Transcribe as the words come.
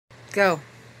Go.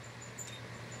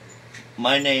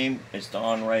 My name is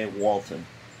Don Ray Walton,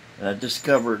 and I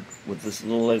discovered with this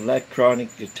little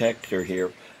electronic detector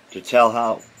here to tell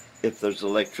how, if there's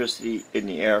electricity in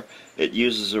the air, it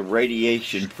uses a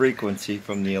radiation frequency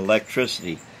from the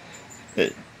electricity.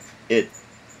 It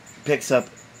picks up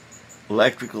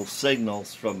electrical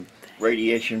signals from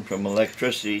radiation from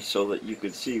electricity so that you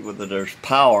can see whether there's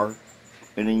power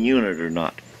in a unit or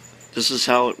not. This is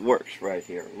how it works right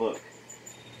here. Look.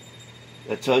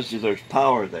 That tells you there's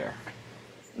power there.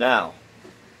 Now,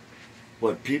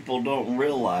 what people don't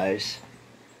realize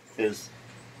is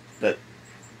that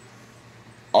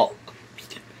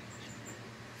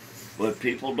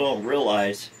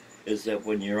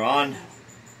when you're on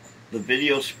the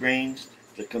video screens,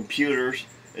 the computers,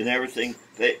 and everything,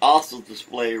 they also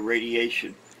display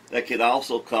radiation that can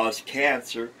also cause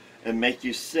cancer and make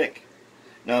you sick.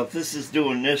 Now, if this is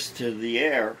doing this to the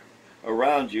air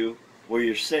around you where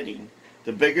you're sitting,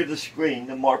 the bigger the screen,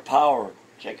 the more power.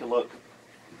 Take a look.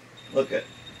 Look at.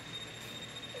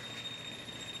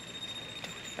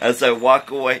 As I walk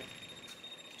away,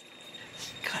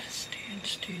 Gotta stand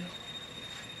still.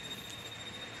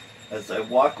 As I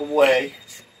walk away,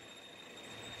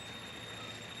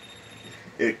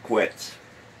 it quits.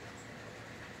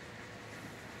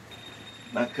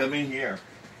 Now come in here.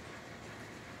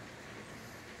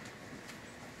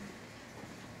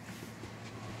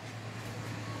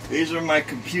 These are my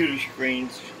computer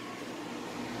screens.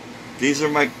 These are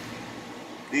my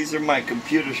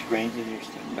computer screens, and you're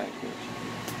standing back here.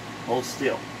 Hold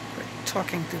still. We're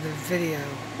talking through the video.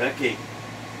 Becky,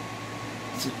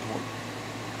 it's important.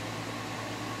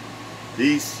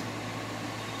 These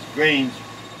screens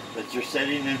that you're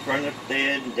sitting in front of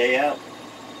day in and day out,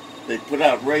 they put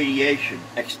out radiation.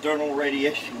 External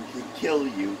radiation can kill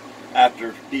you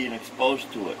after being exposed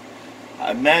to it.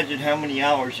 Imagine how many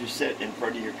hours you sit in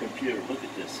front of your computer. Look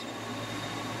at this.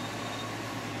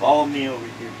 Follow me over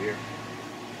here, dear.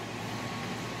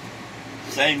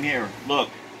 Same here. Look.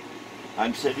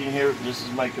 I'm sitting here. This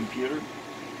is my computer.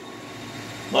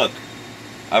 Look.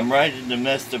 I'm right in the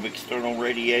midst of external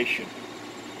radiation.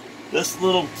 This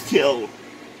little tool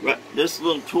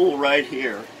right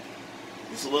here,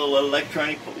 this little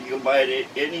electronic, you can buy it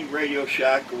at any Radio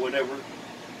Shack or whatever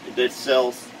that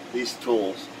sells these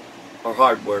tools, or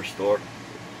hardware store.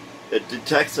 It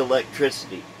detects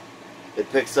electricity.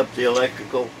 It picks up the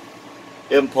electrical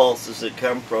impulses that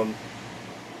come from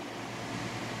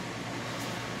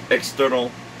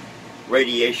external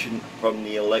radiation from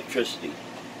the electricity.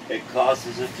 It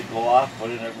causes it to go off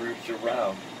whenever it's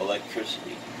around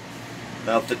electricity.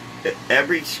 Now,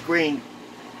 every screen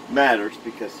matters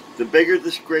because the bigger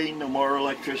the screen, the more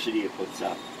electricity it puts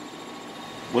out.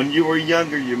 When you were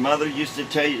younger, your mother used to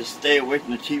tell you to stay away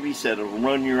from the TV set, it'll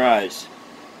ruin your eyes.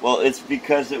 Well, it's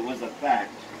because it was a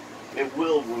fact. It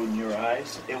will ruin your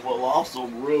eyes. It will also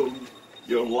ruin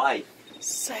your life.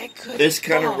 Say goodbye. This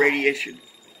kind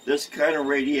of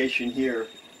radiation here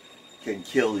can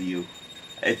kill you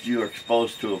if you're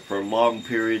exposed to it for long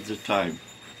periods of time.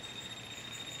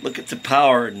 Look at the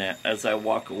power in that as I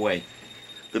walk away.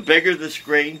 The bigger the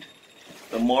screen,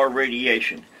 the more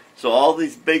radiation. So all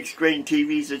these big screen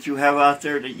TVs that you have out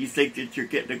there that you think that you're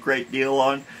getting a great deal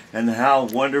on and how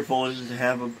wonderful it is to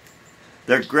have them,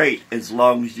 they're great as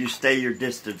long as you stay your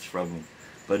distance from them.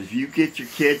 But if you get your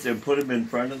kids and put them in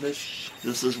front of this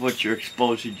is what you're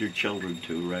exposing your children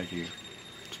to right here.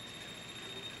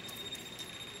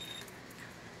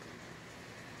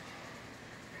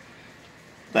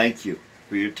 Thank you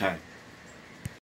for your time.